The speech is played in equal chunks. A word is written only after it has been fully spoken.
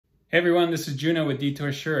Hey everyone, this is Juno with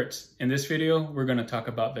Detour Shirts. In this video, we're going to talk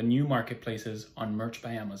about the new marketplaces on Merch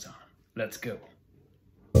by Amazon. Let's go.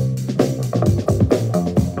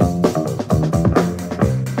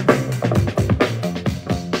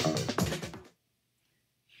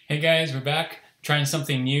 Hey guys, we're back trying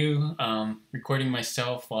something new, recording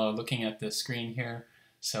myself while looking at the screen here.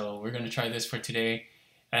 So we're going to try this for today.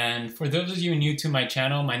 And for those of you new to my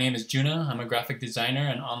channel, my name is Juno. I'm a graphic designer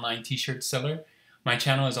and online t-shirt seller. My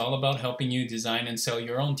channel is all about helping you design and sell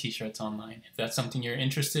your own t-shirts online. If that's something you're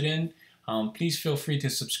interested in, please feel free to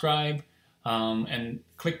subscribe and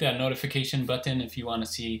click that notification button if you want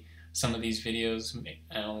to see some of these videos.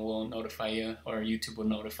 We'll notify you, or YouTube will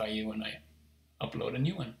notify you when I upload a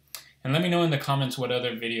new one. And let me know in the comments what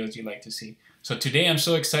other videos you'd like to see. So today I'm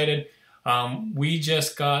so excited. I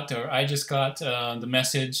just got the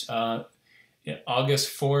message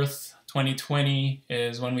August 4th, 2020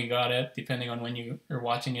 is when we got it. Depending on when you are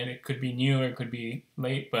watching it, it could be new or it could be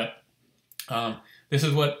late, but this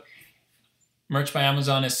is what Merch by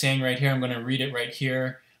Amazon is saying right here. I'm going to read it right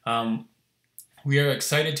here. We are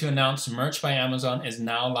excited to announce Merch by Amazon is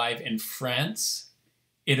now live in France,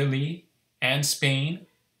 Italy, and Spain,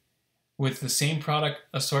 with the same product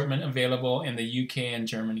assortment available in the UK and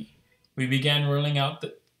Germany. We began rolling out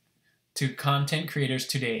to content creators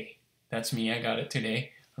today. That's me, I got it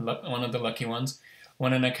today. One of the lucky ones.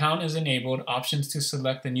 When an account is enabled, options to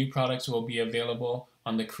select the new products will be available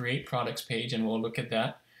on the Create Products page, and we'll look at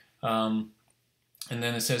that. And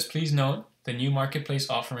then it says, please note, the new marketplace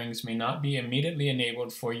offerings may not be immediately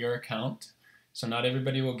enabled for your account, so not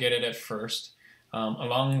everybody will get it at first.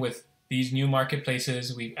 Along with these new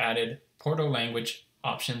marketplaces, we've added portal language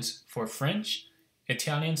options for French,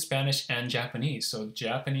 Italian, Spanish, and Japanese. So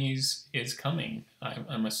Japanese is coming,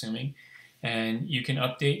 I'm assuming. And you can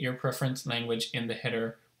update your preference language in the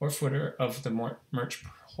header or footer of the merch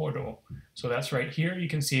portal. So that's right here. You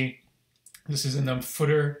can see this is in the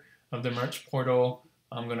footer of the merch portal.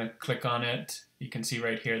 I'm going to click on it. You can see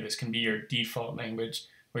right here, this can be your default language,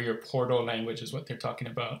 or your portal language is what they're talking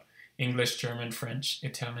about. English, German, French,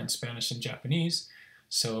 Italian, Spanish, and Japanese.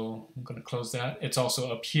 So I'm going to close that. It's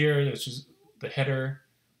also up here. This is the header.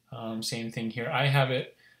 Same thing here. I have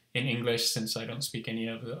it in English since I don't speak any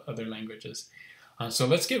of the other languages. So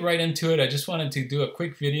let's get right into it. I just wanted to do a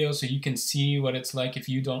quick video so you can see what it's like if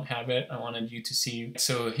you don't have it. I wanted you to see.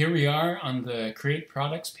 So here we are on the Create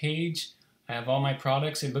Products page. I have all my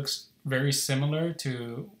products. It looks very similar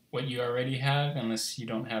to what you already have, unless you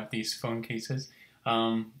don't have these phone cases.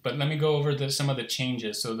 But let me go over some of the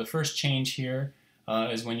changes. So the first change here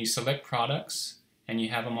is when you select products and you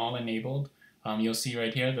have them all enabled. You'll see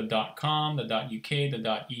right here the .com, the .uk, the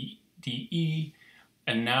 .de,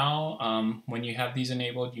 and now when you have these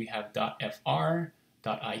enabled, you have .fr,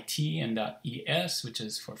 .it, and .es, which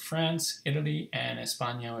is for France, Italy, and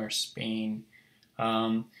España or Spain.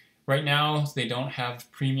 Right now, they don't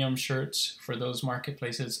have premium shirts for those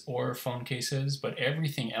marketplaces or phone cases, but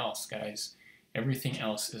everything else, guys, everything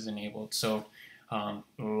else is enabled. So a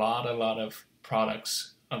lot of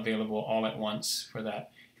products available all at once for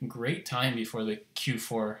that. Great time before the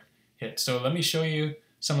Q4 hits. So let me show you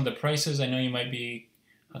some of the prices. I know you might be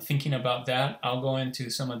thinking about that. I'll go into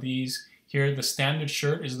some of these here. The standard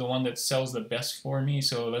shirt is the one that sells the best for me,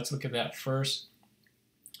 so let's look at that first.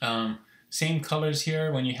 Same colors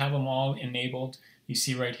here. When you have them all enabled, you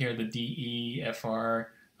see right here the DE, FR,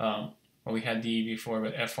 well, we had DE before,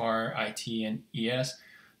 but FR, IT, and ES.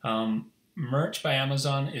 Merch by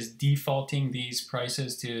Amazon is defaulting these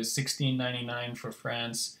prices to $16.99 for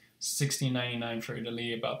France, $16.99 for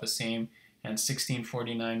Italy, about the same, and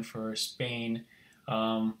 $16.49 for Spain.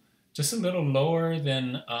 Just a little lower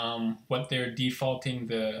than what they're defaulting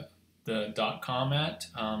the .com at.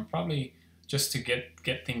 Probably just to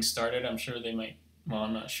get things started. I'm sure they might, well,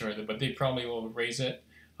 I'm not sure, but they probably will raise it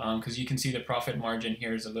because you can see the profit margin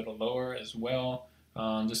here is a little lower as well.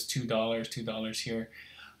 Just $2 here.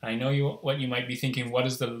 I know what you might be thinking, what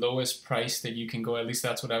is the lowest price that you can go? At least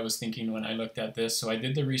that's what I was thinking when I looked at this. So I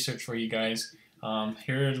did the research for you guys.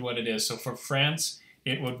 Here's what it is. So for France,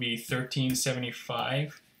 it would be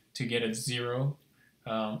 $13.75 to get it zero.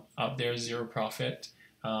 Out there, zero profit.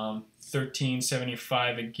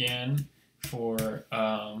 $13.75 again for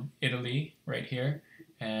Italy right here.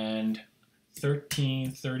 And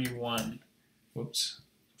 $13.31. Whoops.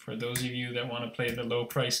 For those of you that want to play the low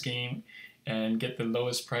price game and get the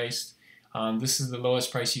lowest price. This is the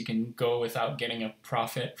lowest price you can go without getting a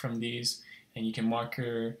profit from these, and you can mark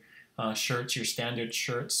your shirts, your standard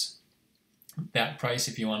shirts, that price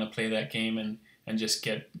if you want to play that game and just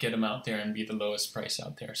get them out there and be the lowest price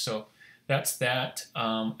out there. So that's that.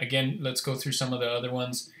 Again, let's go through some of the other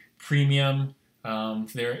ones. premium.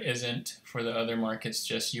 There isn't for the other markets,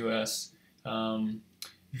 just US.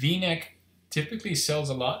 V-neck typically sells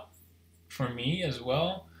a lot for me as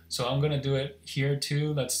well, so I'm going to do it here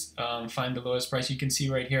too. Let's find the lowest price. You can see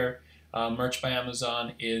right here, Merch by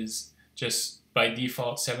Amazon is just by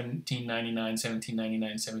default $17.99, $17.99,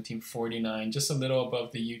 $17.49, just a little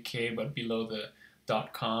above the UK but below the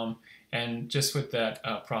 .com, and just with that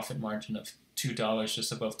profit margin of $2, just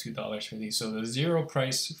above $2 for these. So the zero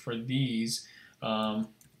price for these,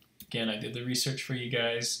 again, I did the research for you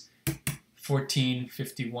guys,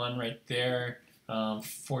 $14.51 right there,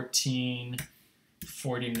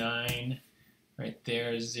 $14.49 right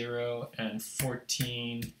there, zero, and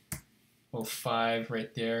 $14.05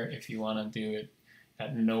 right there if you want to do it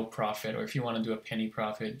at no profit, or if you want to do a penny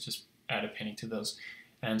profit, just add a penny to those.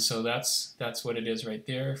 And so that's what it is right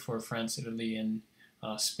there for France, Italy, and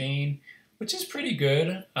Spain, which is pretty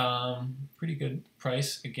good. Pretty good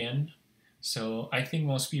price again. So I think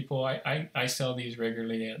most people, I sell these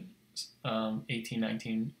regularly at $18,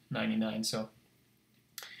 $19.99. So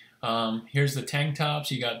here's the tank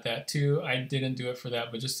tops. You got that too. I didn't do it for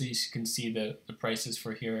that, but just so you can see the prices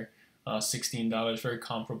for here, $16, very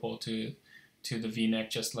comparable to the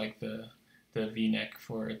V-neck, just like the V-neck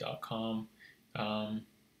for a .com.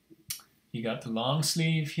 You got the long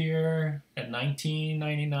sleeve here at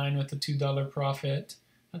 $19.99 with the $2 profit.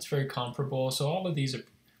 That's very comparable. So all of these are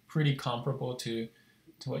pretty comparable to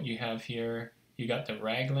what you have here. You got the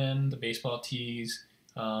raglan, the baseball tees,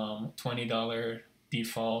 $20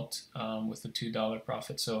 default with the $2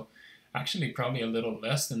 profit. So actually probably a little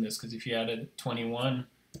less than this, because if you added $21,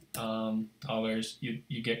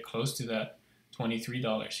 you get close to that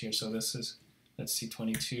 $23 here. So this is, let's see,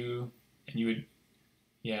 22, and you would,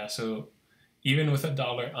 yeah, so even with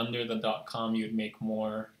 $1 under the .com, you'd make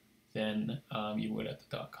more than you would at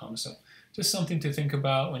the .com. So just something to think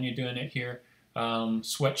about when you're doing it here.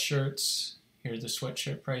 Sweatshirts, here's the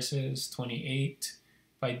sweatshirt prices, $28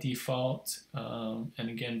 by default, and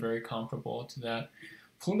again, very comparable to that.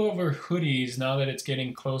 Pullover hoodies, now that it's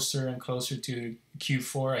getting closer and closer to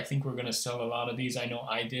Q4, I think we're going to sell a lot of these. I know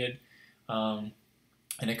I did, and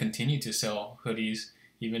I continue to sell hoodies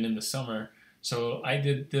even in the summer. So I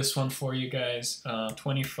did this one for you guys.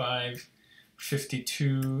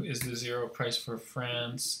 $25.52 is the zero price for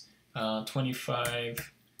France.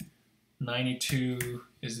 $25.92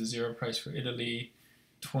 is the zero price for Italy.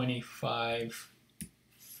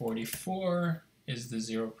 $25.44 is the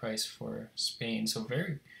zero price for Spain. So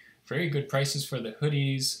very, very good prices for the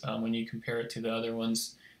hoodies when you compare it to the other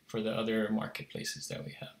ones for the other marketplaces that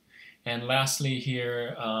we have. And lastly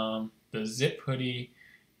here, the zip hoodie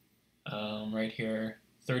right here,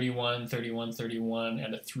 $31, $31, $31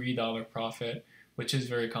 at a $3 profit, which is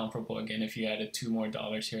very comparable. Again, if you added $2 more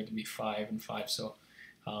here, it'd be $5 and $5. So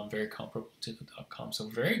very comparable to the .com. So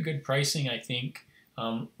very good pricing, I think,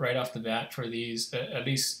 right off the bat for these, at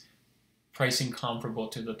least pricing comparable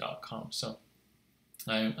to the .com. So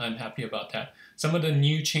I'm happy about that. Some of the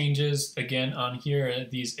new changes, again, on here are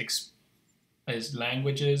these is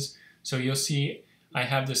languages. So you'll see I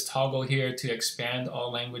have this toggle here to expand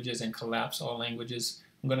all languages and collapse all languages.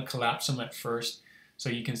 I'm going to collapse them at first. So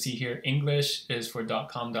you can see here, English is for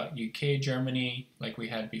 .com.uk, Germany, like we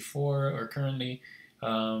had before or currently.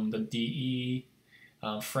 The DE,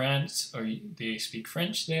 France, or they speak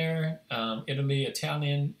French there, Italy,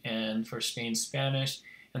 Italian, and for Spain, Spanish.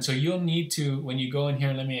 And so you'll need to, when you go in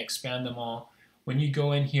here, let me expand them all. When you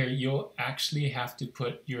go in here, you'll actually have to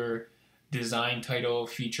put your design title,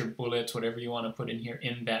 feature bullets, whatever you want to put in here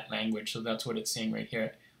in that language. So that's what it's saying right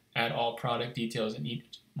here. Add all product details in each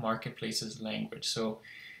marketplace's language. So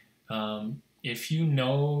if you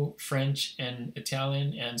know French and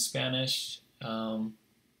Italian and Spanish, or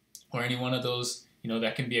any one of those,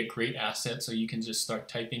 that can be a great asset. So you can just start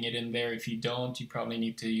typing it in there. If you don't, you probably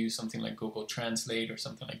need to use something like Google Translate or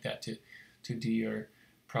something like that to do your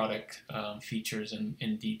product features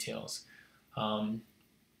and details.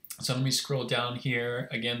 So let me scroll down here.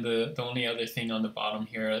 Again, the only other thing on the bottom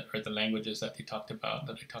here are the languages that I talked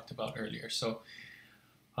about earlier. So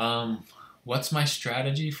what's my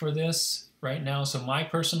strategy for this right now? So my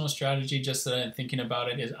personal strategy, just that I'm thinking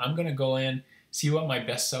about it, is I'm going to go in, see what my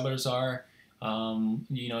best sellers are.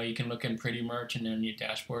 You can look in Pretty Merch and in your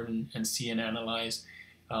dashboard and see and analyze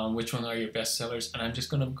which ones are your best sellers. And I'm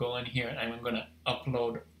just going to go in here and I'm going to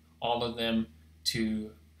upload all of them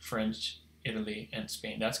to French, Italy, and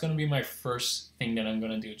Spain. That's going to be my first thing that I'm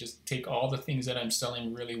going to do. Just take all the things that I'm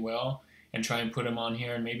selling really well and try and put them on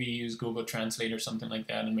here, and maybe use Google Translate or something like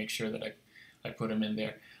that and make sure that I put them in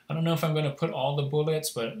there. I don't know if I'm going to put all the bullets,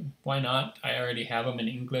 but why not? I already have them in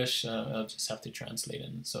English. I'll just have to translate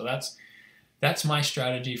them. So that's my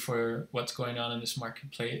strategy for what's going on in this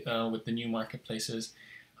marketplace with the new marketplaces.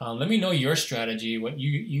 Let me know your strategy, what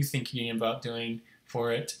you thinking about doing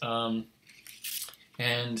for it.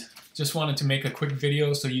 And just wanted to make a quick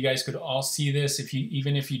video so you guys could all see this.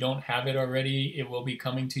 Even if you don't have it already, it will be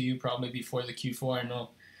coming to you probably before the Q4. I know,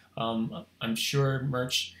 I'm sure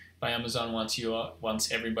Merch by Amazon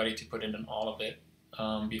wants everybody to put in all of it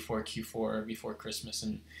before Q4, before Christmas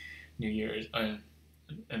and New Year's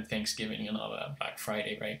and Thanksgiving and all that, Black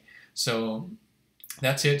Friday, right? So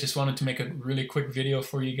that's it. Just wanted to make a really quick video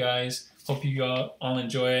for you guys. Hope you all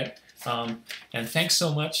enjoy it. And thanks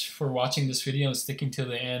so much for watching this video and sticking to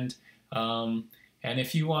the end. And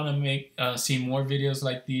if you want to see more videos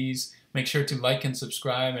like these, make sure to like and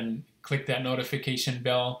subscribe and click that notification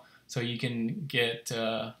bell so you can get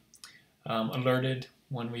alerted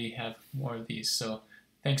when we have more of these. So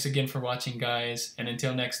thanks again for watching, guys, and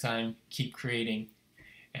until next time, keep creating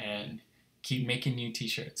and keep making new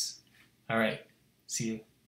t-shirts. All right, see you.